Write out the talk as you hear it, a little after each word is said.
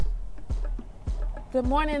Good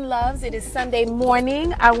morning, loves. It is Sunday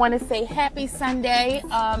morning. I want to say happy Sunday.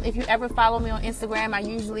 If you ever follow me on Instagram, I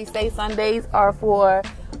usually say Sundays are for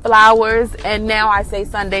flowers, and now I say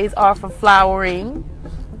Sundays are for flowering.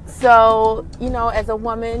 So, as a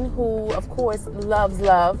woman who, of course, loves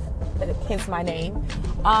love, hence my name,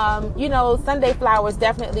 Sunday flowers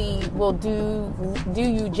definitely will do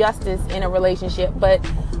you justice in a relationship. But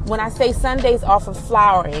when I say Sundays are for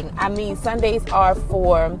flowering, I mean Sundays are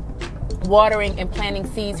for watering and planting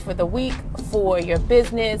seeds for the week, for your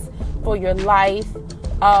business, for your life.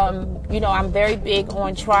 I'm very big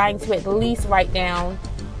on trying to at least write down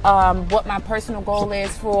what my personal goal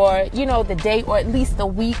is for, the day or at least the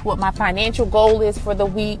week, what my financial goal is for the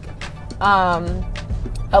week,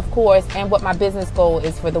 of course, and what my business goal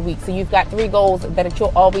is for the week. So you've got 3 goals that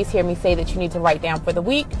you'll always hear me say that you need to write down for the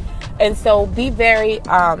week. And so be very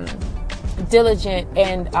diligent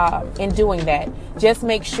in doing that. Just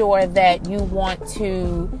make sure that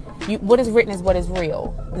what is written is what is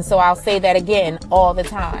real. And so I'll say that again all the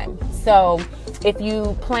time. So if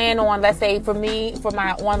you plan on, let's say for me, for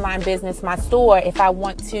my online business, my store, if I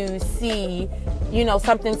want to see,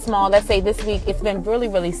 something small, let's say this week it's been really,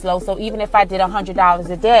 really slow. So even if I did $100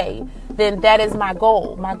 a day, then that is my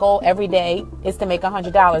goal. My goal every day is to make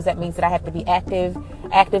 $100. That means that I have to be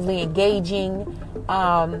actively engaging,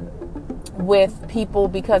 with people,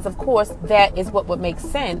 because of course that is what would make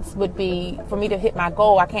sense would be for me to hit my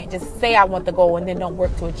goal. I can't just say I want the goal and then don't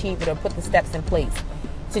work to achieve it or put the steps in place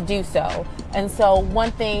to do so. And so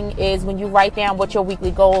one thing is, when you write down what your weekly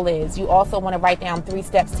goal is, you also want to write down 3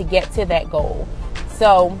 steps to get to that goal.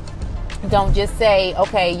 So don't just say,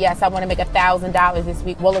 okay, yes, I want to make $1,000 this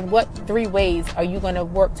week. Well, in what 3 ways are you going to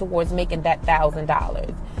work towards making that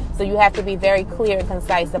 $1,000? So you have to be very clear and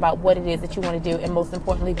concise about what it is that you want to do, and most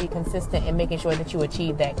importantly, be consistent in making sure that you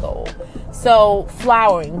achieve that goal. So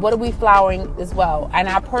flowering, what are we flowering as well? In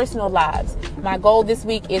our personal lives, my goal this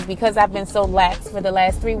week is, because I've been so lax for the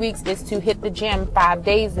last 3 weeks, is to hit the gym 5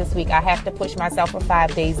 days this week. I have to push myself for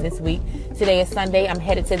 5 days this week. Today is Sunday. I'm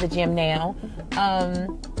headed to the gym now.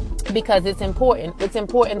 Because it's important. It's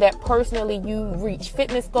important that personally you reach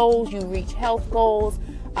fitness goals, you reach health goals.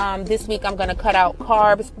 This week I'm going to cut out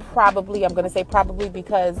carbs, probably. I'm going to say probably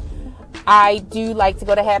because I do like to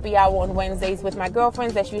go to happy hour on Wednesdays with my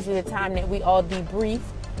girlfriends. That's usually the time that we all debrief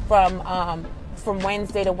from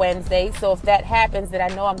Wednesday to Wednesday. So if that happens, then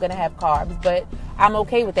I know I'm going to have carbs. But I'm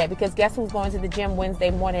okay with that, because guess who's going to the gym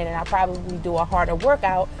Wednesday morning? And I'll probably do a harder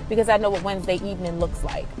workout because I know what Wednesday evening looks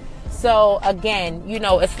like. So again,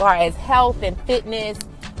 as far as health and fitness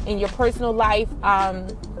in your personal life,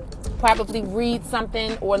 probably read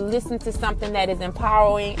something or listen to something that is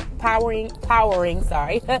empowering,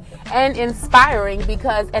 and inspiring,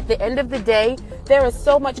 because at the end of the day, there is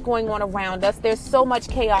so much going on around us. There's so much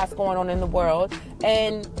chaos going on in the world,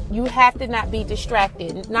 and you have to not be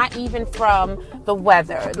distracted, not even from the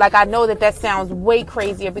weather. Like, I know that sounds way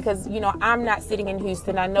crazier because, I'm not sitting in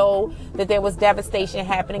Houston. I know that there was devastation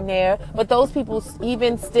happening there, but those people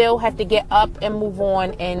even still have to get up and move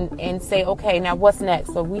on and say, okay, now what's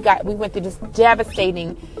next? So we went through this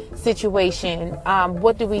devastating situation.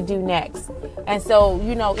 What do we do next? And so,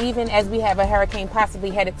 even as we have a hurricane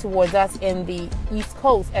possibly headed towards us in the East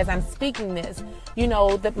Coast, as I'm speaking this, in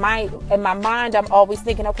my mind, I'm always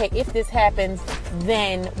thinking, okay, if this happens,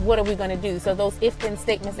 then what are we going to do? So those if-then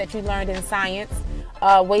statements that you learned in science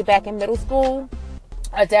way back in middle school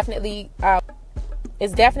are definitely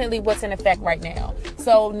is definitely what's in effect right now.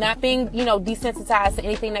 So not being, desensitized to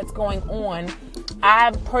anything that's going on.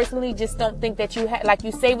 I personally just don't think that you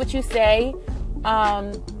you say what you say,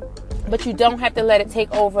 but you don't have to let it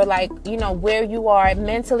take over, where you are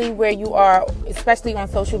mentally, where you are, especially on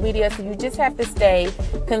social media. So you just have to stay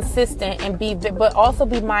consistent and but also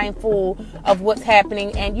be mindful of what's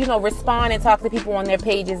happening, and, respond and talk to people on their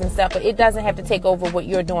pages and stuff. But it doesn't have to take over what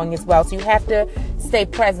you're doing as well. So you have to stay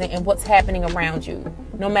present in what's happening around you,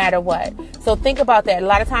 no matter what. So think about that. A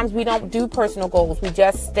lot of times we don't do personal goals. We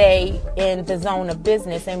just stay in the zone of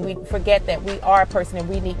business, and we forget that we are a person and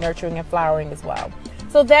we need nurturing and flowering as well.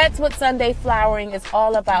 So that's what Sunday flowering is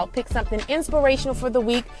all about. Pick something inspirational for the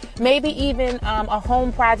week, maybe even a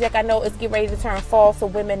home project. I know it's getting ready to turn fall, so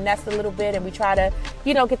women nest a little bit, and we try to,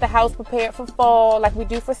 get the house prepared for fall like we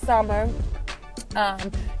do for summer,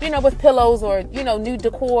 with pillows or, new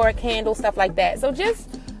decor, candles, stuff like that. So just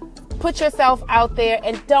put yourself out there,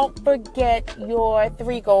 and don't forget your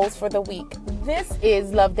 3 goals for the week. This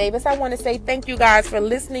is Love Davis. I want to say thank you guys for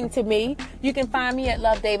listening to me. You can find me at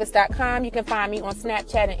lovedavis.com. You can find me on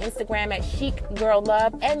Snapchat and Instagram at Chic Girl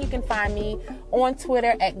Love. And you can find me on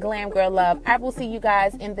Twitter at Glam Girl Love. I will see you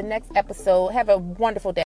guys in the next episode. Have a wonderful day.